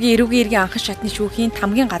Сүхбаатар дүүргийн эрүүгийн иргэн анхан шатны шүүхийн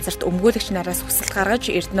тамгийн газарт өмгөөлөгч нараас хүсэлт гаргаж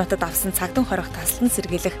Эрдэнэтэд авсан цагдан хорих таслан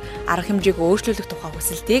сэргийлэх арга хэмжээг өөрчлөлөх тухай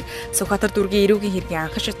хүсэлтийг Сүхбаатар дүүргийн эрүүгийн иргэн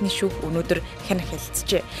анхан шатны шүүх өнөөдөр хянах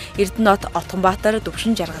хэлэлцжээ. Эрдэнэт Отгонбаатар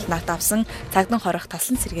Дөвшин жаргалнаад авсан цагдан хорих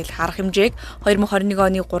таслан сэргийлэх арга хэмжээг 2021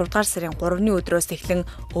 оны 3 дугаар сарын 3-ны өдрөөс эхлэн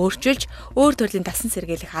өөрчилж өөр төрлийн таслан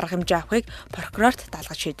сэргийлэх арга хэмжээ авахыг прокурорт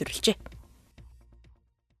даалгаж шийдвэрлэжээ.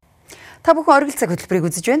 Та бүхэн оргил цаг хөтөлбөрийг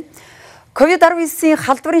үзэж байна. COVID-19-ийн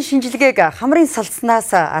халдварын шинжилгээг хамрын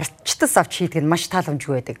салцнаас арчтас авч хийдэг нь маш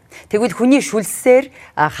тааламжгүй байдаг. Тэгвэл хүний шүлсээр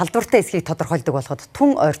халдвартай эсхийг тодорхойлдог болоход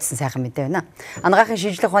тун ойртсон сайхан мэдээ байна. Анагаахын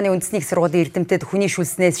шинжлэх ухааны үндэсний их сургуулийн эрдэмтэд хүний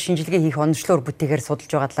шүлснээс шинжилгээ хийх онцлоор бүтээгээр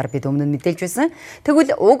судалж байгаа талаар бид өмнө нь мэдээлж байсан.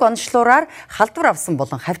 Тэгвэл уг онцлоораар халдвар авсан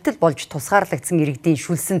болон хавтал болж тусгаарлагдсан иргэдийн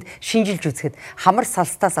шүлсэнд шинжилж үзэхэд хамар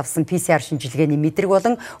салцтаас авсан PCR шинжилгээний мэдрэг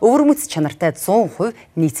болон өвөрмөц чанартай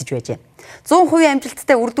 100% нийцэж байжээ. 100%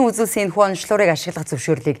 амжилттай үр дүн үзүүлсэн энэ онцлоорыг ашиглах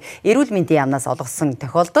зөвшөөрлийг эрүүл мэндийн яамнаас олгосон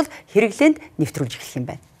тохиолдолд хэрэглээнд нэвтрүүлж эхлэх юм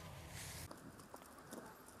байна.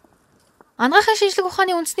 Анагаахын шинжлэх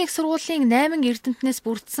ухааны үндэсний их сургуулийн 8 эрдэмтнээс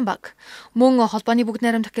бүрдсэн баг. Мөн холбооны бүгд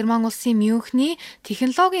найрамдах Герман улсын Мюнхний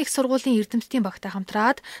технологийн их сургуулийн эрдэмтдийн багтай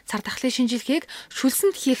хамтраад цар тахлын шинжилгээг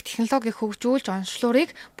шүлсэнд хийх технологиг хөгжүүлж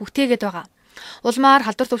онцлоорыг бүтээгээд байгаа. Улмаар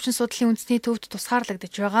халдвар төвчин судлалын үндэсний төвд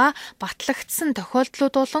тусгаарлагдж байгаа батлагдсан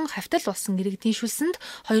тохиолдлууд болон хавтал болсон иргэдийн шүлсэнд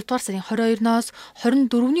 2 дугаар сарын 22-ноос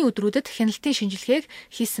 24-ний өдрүүдэд хяналтын шинжилгээг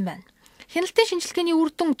хийсэн байна. Хяналтын шинжилгээний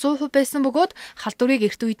үр дүн 100% байсан бөгөөд халдварыг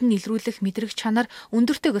эрт үед нь илрүүлэх мэдрэг чанар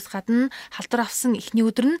өндөртэйгээс гадна халдвар авсан эхний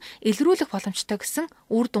өдөр нь илрүүлэх боломжтой гэсэн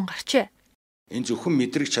үр дүн гарчээ. Энэ зөвхөн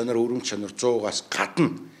мэдрэг чанар, өрөм чанар 100-аас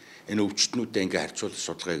гадна энэ өвчтнүүдэд ингээ харьцуулах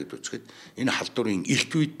судалгаа гэдээ үзэхэд энэ халдварын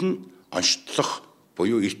эрт үед нь онцлох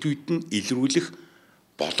буюу эрт үед нь илрүүлэх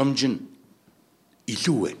боломж нь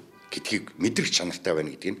илүү байна гэдгийг мэдрэх чанартай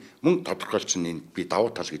байна гэдгийг мөн тодорхойлж энэ би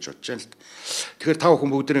давуу тал гэж бодож байна л. Тэгэхээр та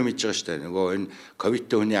бүхэн бүгдээрээ мэдж байгаа шүү дээ. Нөгөө энэ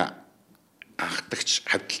ковидтэй хүний анхдагч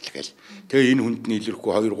хавтал гээл. Тэгээ энэ хүнд нь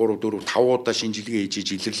илэрхгүй 2 3 4 5 удаа шинжилгээ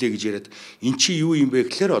хийж илэрлээ гэж яриад эн чи юу юм бэ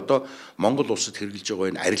гэхээр одоо Монгол улсад хэрэгжилж байгаа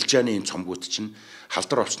энэ арилжааны энэ цомгууд чинь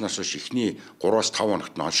халдвар авснаас хойш ихний 3-5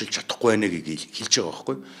 хоногт нь оншилж чадахгүй байна гэж хэлж байгаа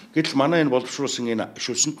байхгүй. Гэтэл манай энэ боловсруулсан энэ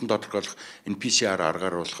шүлсэнд нь тодорхойлох энэ PCR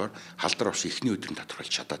аргаар болохоор халдвар авсан ихний өдөр нь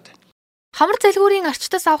тодорхойлж чадаад байна. Хамар залгуурын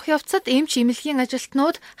арчтас авах явцад эмч эмнэлгийн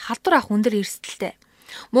ажилтнууд халдвар авах өндөр эрсдэлтэй.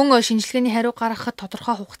 Мөн шинжилгээний хариу гаргахад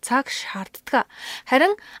тодорхой хугацааг шаарддаг.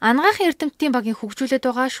 Харин анагаахын эрдэмтдийн багийн хөгжүүлээд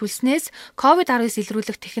байгаа шүлснээс COVID-19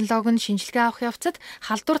 илрүүлэх технологи нь шинжилгээ авах явцад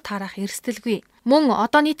халдвар таарах эрсдэлгүй. Мөн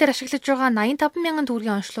одоо нийтээр ашиглаж байгаа 85 мянган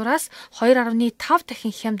төгрөгийн онцлогоос 2.5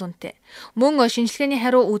 дахин хямд үнэтэй. Мөн шинжилгээний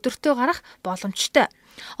хариу өдөртөө гарах боломжтой.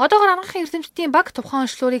 Одоогоор анагаахын эрдэмтдийн баг тухайн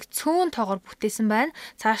онцлогыг цөөн тоогоор бүтээсэн байна.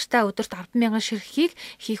 Цаашдаа өдөрт 10 мянган ширхгийг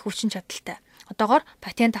хийх хүчин чадалтай. Одоогоор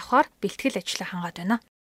патент авахаар бэлтгэл ажлаа хангаад байна.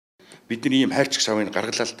 Бидний ийм хайрцаг савыг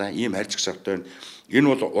гаргалаа л да. Ийм хайрцаг савтай байна. Энэ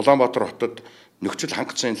бол Улаанбаатар хотод нөхцөл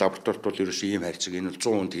хангалтын лабораторид бол ерөөсөө ийм хайрцаг энэ бол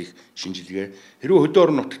 100% хийх шинжилгээ. Хэрвээ хөдөө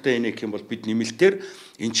орон нутагтаа энийг гэх юм бол бид нэмэлтээр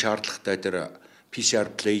энэ шаардлагатай дээр PCR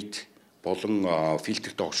plate болон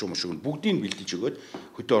фильтртэй огшуу мөшөг бүгдийг бэлдэж өгөөд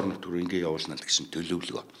хөдөө орон нутгаар ингээ явуулна л гэсэн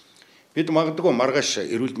төлөвлөгөө. Бид магадгүй маргааш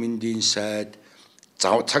эрүүл мэндийн сайд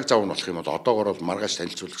цаг зав нь болох юм бол одоогоор бол маргааш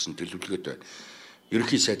танилцуулах гэсэн төлөвлөгөөтэй байна.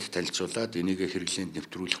 Ерөнхий сайд танилцуулаад энийг хэрэглээнд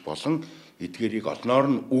нэвтрүүлэх болон эдгээрийг олноор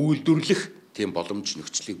нь үйлдвэрлэх тийм боломж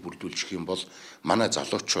нөхцөлийг бүрдүүлчих юм бол манай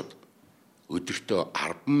залуучууд өдөртөө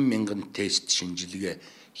 10 мянган тест шинжилгээ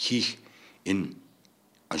хийх энэ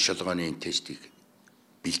оншилгооны тестийг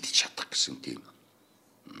бэлдэж чадах гэсэн тийм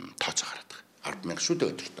тооцоо гараад байгаа. 10 мянга шүү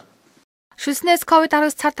дээ өдөртөө. Шүлснээс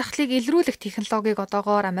COVID-19 цар тахлыг илрүүлэх технологиг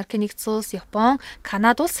одоогоор Америк нэгдсэн улс, Япон,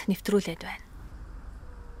 Канада улс нэвтрүүлээд байна.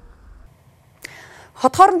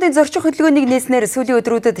 Хот хоорондын зорчих хөдөлгөөнийг нээснээр сүүлийн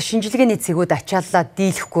өдрүүдэд шинжилгээний цэгүүд ачааллаа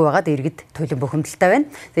дийлэхгүй байгаад иргэд туйлын бухимдалтай байна.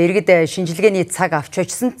 Иргэд шинжилгээний цаг авч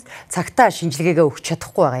очсон цагтаа шинжилгээгээ өгч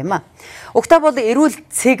чадахгүй байгаа юм а. Угтаа бол эрүүл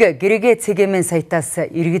цэг гэрээгээ цэгээмэн саятаас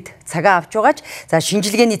иргэд цагаа авч байгаач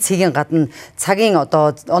шинжилгээний цэгийн гадна цагийн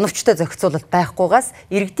оновчтой зохицуулалт байхгүйгаас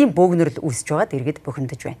иргэдийн бөөгнөрл үүсэж байгаад иргэд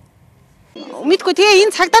бухимдаж байна. Мэдгүй тэгээ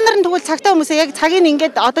энэ цагдаа нарын тэгвэл цагтаа хүмүүсээ яг цагийг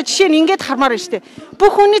ингээд одоо жишээ нь ингээд хармаар байна шүү дээ.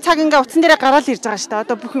 Бүх хүний цаг ингээд утсан дээрээ гараал ирж байгаа шүү дээ.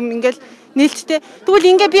 Одоо бүх юм ингээд нээлттэй. Тэгвэл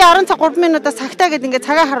ингээд би 10 цаг 3 минутаа цагтаа гэд ингээд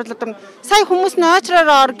цагаа харуулдаг. Сая хүмүүс нь очроор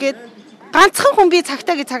ор гэд ганцхан хүн би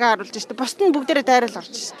цагтаа гэж цагаа харуулж шүү дээ. Бусд нь бүгдээрээ дайрал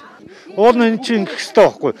орж шүү дээ. Уул нь энэ чинь ингэх хэрэгтэй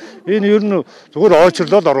байхгүй. Энэ ер нь зүгээр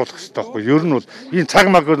очрлол оруулах хэрэгтэй байхгүй. Ер нь бол энэ цаг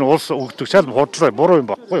маг нь улс өгдөг шал худлаа буруу юм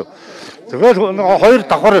байхгүй юу. Тэгэл хоёр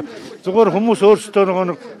давхар зүгээр хүмүүс өөрсдөө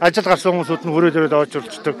нэг ажил гарсан хүмүүсүүд нь хүрээд ирээд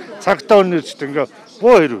очрлцдаг. Цагтаа өнөөжтэй ингээ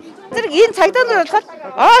боо хэрв. Зэрэг энэ цагдаа нар болохоор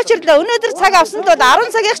очрлоо өнөөдөр цаг авсанд бол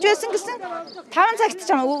 10 цаг ягч байсан гэсэн 5 цагт ч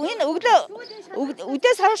энэ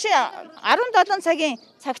өдөөс хойш 17 цагийн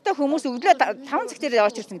цагтаа хүмүүс өглөө 5 цагт ирээд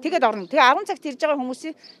очирсан. Тэгээд орно. Тэгээ 10 цагт ирж байгаа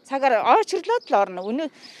хүмүүсийн цагаар очрлоод л орно.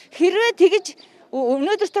 Хэрвээ тэгэж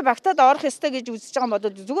өнөөдөртөө багтаад орох ёстой гэж үзэж байгаа юм бол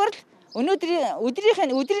зүгээр л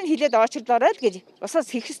өдрийн хилээд очрлоорой л гэж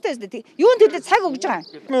усаас хийх ёстой. Юунд хэлээд цаг өгж байгаа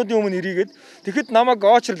юм. Минутын өмнө ирээгээд тэгэхэд намайг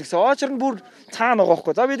очрол гэсэн. Очр нь бүр цаана байгаа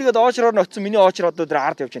байхгүй. За би тэгээд очроор нь очсон. Миний очр одоо дээр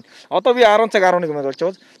ард явж байна. Одоо би 10 цаг 11 минут болж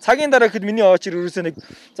байгаа. Цагийн дараа гэхэд миний очр ерөөсөө нэг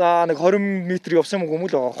 20 м явсан юм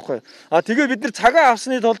л байгаа байхгүй. Тэгээд бид нэр цагаа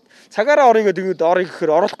авсны тулд цагаараа орё тэгээд орё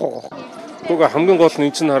гэхээр оруулахгүй байгаа байхгүй. Уг хамгийн гол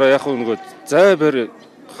нь энэ чинь хараа яг нөгөө зай барь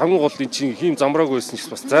хамгийн гол энэ чинь хийм замбраагүй байсан ч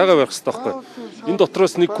бас зайгаа барих хэрэгтэй байхгүй. Энэ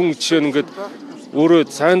дотроос нэг хүн жишээ нь ингээд өөрөө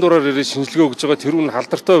сайн дураар ирээд шинжилгээ өгж байгаа тэр хүн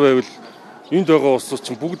халдартай байвал энд байгаа улсууд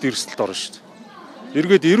чинь бүгд эрсдэлд орно шүү дээ.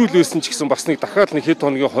 Эргээд эрүүл байсан ч гэсэн бас нэг дахиад нэг хэд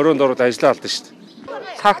хоногийн 20-нд ороод ажиллаа алдсан шүү дээ.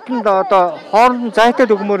 Цагтанд одоо хооронд зайтай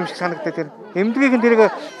өгмөр юм шиг санагдаад байна. Эмнэлгийн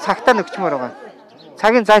тэрийг цагтаа нөгчмөр байгаа.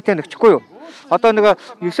 Цагийн зайтай нөгчихгүй юу? Одоо нэг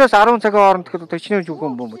 9-өөс 10 цагийн хооронд гэхэд төчнөө үг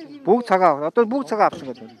юм бөмбөг. Бүгд цагаа авсан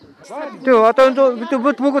гэдэг. Тэгээ одоо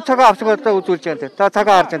бүгд цагаа авсан гэдэг үзүүлж байгаа юм. За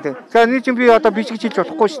цагаа харж байгаа. За нэг чинь би одоо бишгэж хийж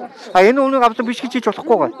болохгүй шүү дээ. Энэ үнэг авсан бишгэж хийж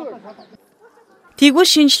болохгүй гоо. Тэгвэл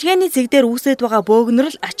шинжилгээний цэг дээр үүсэж байгаа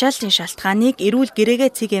бөөгнөрл ачааллын шалтгааныг эрүүл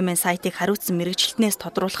гэрээгээ цэгээмэн сайтыг хариуцсан мэрэгчлэнээс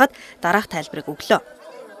тодруулахад дараах тайлбарыг өглөө.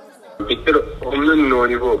 Бид нар өмнө нь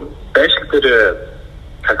нөгөө байшин дээр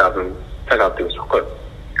цаг авдаг гэсэн үг.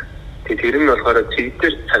 Тэр нь болохоор цэг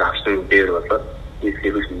дээр цаг авсан дээр болоод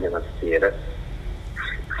эрүүл мэндийн газрын яриа.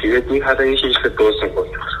 Тэгээд нэг хараа энэ шинжилгээ дууссан бол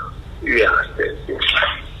юу яах вэ?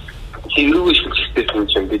 Эрүүл шинжилгээтэй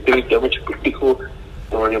чинь бидний ямар ч бүтээгдэхүүн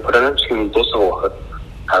нөгөө програмчгийн дуусах байхад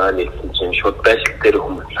хараа нэгэн чинь шууд байшин дээр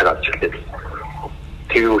хүмүүс цаг авч ирлээ.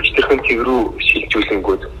 Тэгээ өчтөрхөн цэг рүү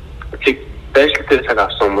шилжүүлэнгүүд цэг байшин дээр цаг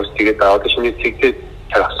авсан хүмүүс тэгээд одоо шинэ цэг дээр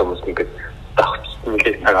цаг авсан хүмүүс ингээд давхцсан нэг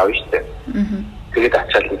цаг авна шүү дээ. Тэгээд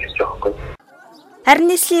ачаалал хийж байгаа байхгүй. Харин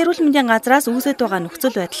нийслэлийн эрүүл мэндийн газраас үүсэж байгаа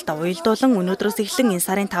нөхцөл байдалтай уялдуулан өнөөдрөөс эхлэн энэ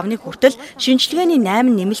сарын 5-ны хүртэл шинжилгээний 8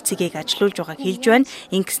 нэмэлт цэгийг ажилуулж байгааг хэлж байна.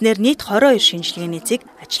 Ингэснээр нийт 22 шинжилгээний цэг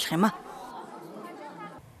ажиллах юм а.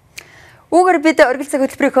 Үүгээр бид оргилцэг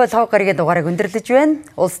хөтөлбөрийнхөө лав гарагийн дугаарыг өндөрлөж байна.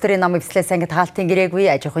 Улс төрийн нам эвслээс ангид хаалтын гэрээгүй,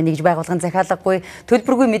 аж ахуйн нэгж байгууллагын захиалгагүй,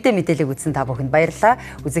 төлбөргүй мэдээллийг үзсэн та бүхэнд баярлалаа.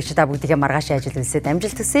 Үзэгч та бүгдийнхээ маргааш ажил үйлсэд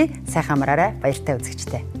амжилт хүсье. Сайхан амраарай. Баяртай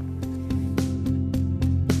үзэгчтэй.